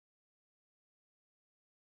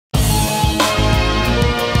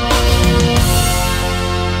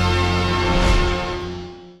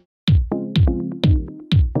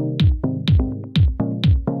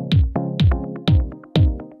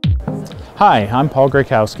Hi, I'm Paul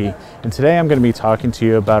Graykowski, and today I'm going to be talking to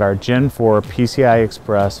you about our Gen 4 PCI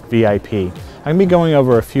Express VIP. I'm going to be going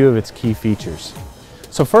over a few of its key features.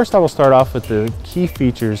 So first I will start off with the key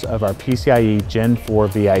features of our PCIe Gen 4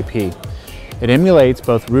 VIP. It emulates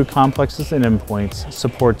both root complexes and endpoints,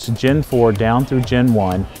 supports Gen 4 down through Gen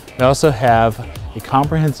 1. We also have a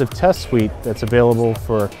comprehensive test suite that's available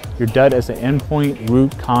for your DUT as an endpoint,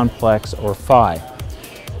 root complex, or PHY.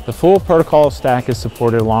 The full protocol stack is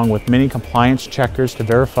supported along with many compliance checkers to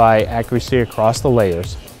verify accuracy across the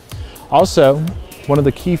layers. Also, one of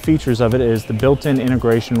the key features of it is the built-in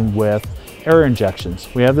integration with error injections.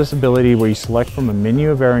 We have this ability where you select from a menu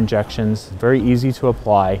of error injections, very easy to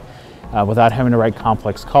apply without having to write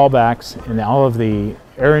complex callbacks, and all of the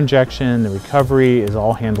error injection, the recovery is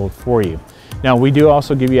all handled for you. Now, we do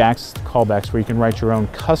also give you access to callbacks where you can write your own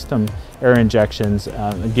custom error injections,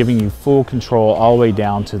 giving you full control all the way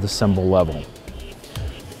down to the symbol level.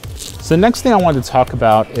 So the next thing I want to talk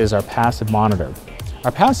about is our passive monitor.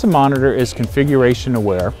 Our passive monitor is configuration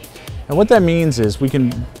aware, and what that means is we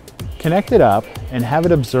can connect it up and have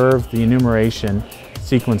it observe the enumeration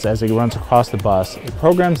sequence as it runs across the bus. It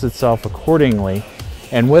programs itself accordingly,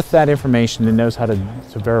 and with that information it knows how to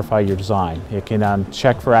verify your design. It can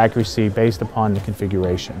check for accuracy based upon the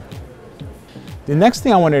configuration. The next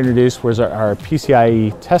thing I want to introduce was our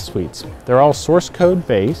PCIe test suites. They're all source code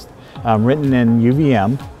based, written in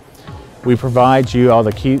UVM. We provide you all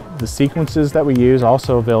the sequences that we use,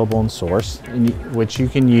 also available in source, which you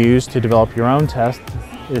can use to develop your own test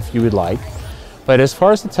if you would like. But as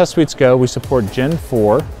far as the test suites go, we support Gen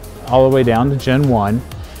 4 all the way down to Gen 1.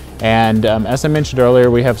 And as I mentioned earlier,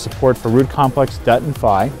 we have support for root complex, DUT, and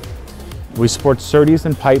PHY. We support SerDes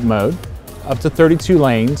in pipe mode, up to 32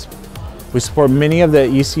 lanes. We support many of the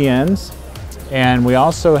ECNs, and we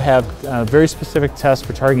also have very specific tests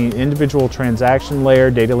for targeting individual transaction layer,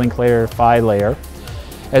 data link layer, PHY layer,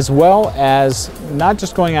 as well as not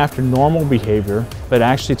just going after normal behavior, but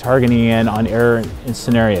actually targeting in on error in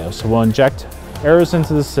scenarios. So we'll inject errors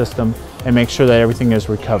into the system and make sure that everything is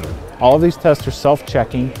recovered. All of these tests are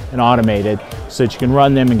self-checking and automated so that you can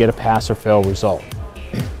run them and get a pass or fail result.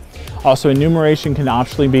 Also, enumeration can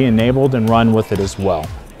optionally be enabled and run with it as well.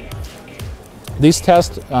 These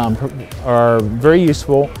tests are very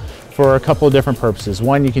useful for a couple of different purposes.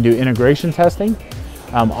 One, you can do integration testing.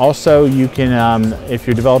 Also, you can, if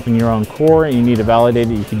you're developing your own core and you need to validate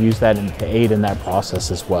it, you can use that to aid in that process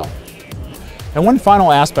as well. And one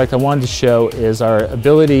final aspect I wanted to show is our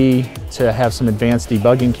ability to have some advanced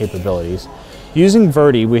debugging capabilities. Using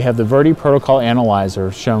Verdi, we have the Verdi protocol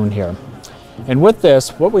analyzer shown here. And with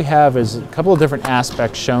this, what we have is a couple of different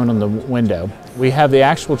aspects shown on the window. We have the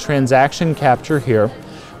actual transaction capture here,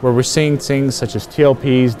 where we're seeing things such as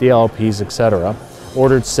TLPs, DLPs, etc.,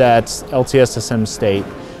 ordered sets, LTSSM state.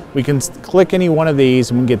 We can click any one of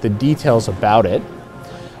these and we can get the details about it.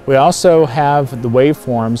 We also have the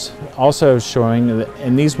waveforms also showing,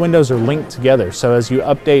 and these windows are linked together. So as you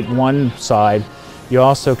update one side, you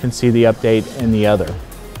also can see the update in the other.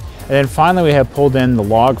 And then finally we have pulled in the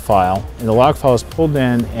log file, and the log file is pulled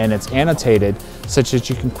in and it's annotated such that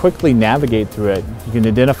you can quickly navigate through it. You can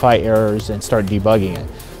identify errors and start debugging it.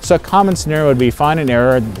 So a common scenario would be find an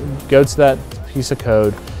error, go to that piece of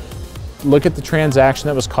code, look at the transaction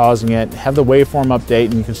that was causing it, have the waveform update,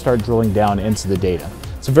 and you can start drilling down into the data.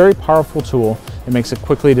 It's a very powerful tool. It makes it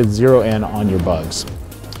quickly to zero in on your bugs.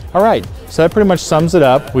 All right, so that pretty much sums it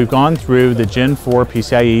up. We've gone through the Gen 4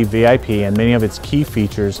 PCIe VIP and many of its key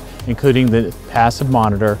features, including the passive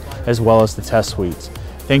monitor as well as the test suites.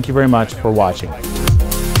 Thank you very much for watching.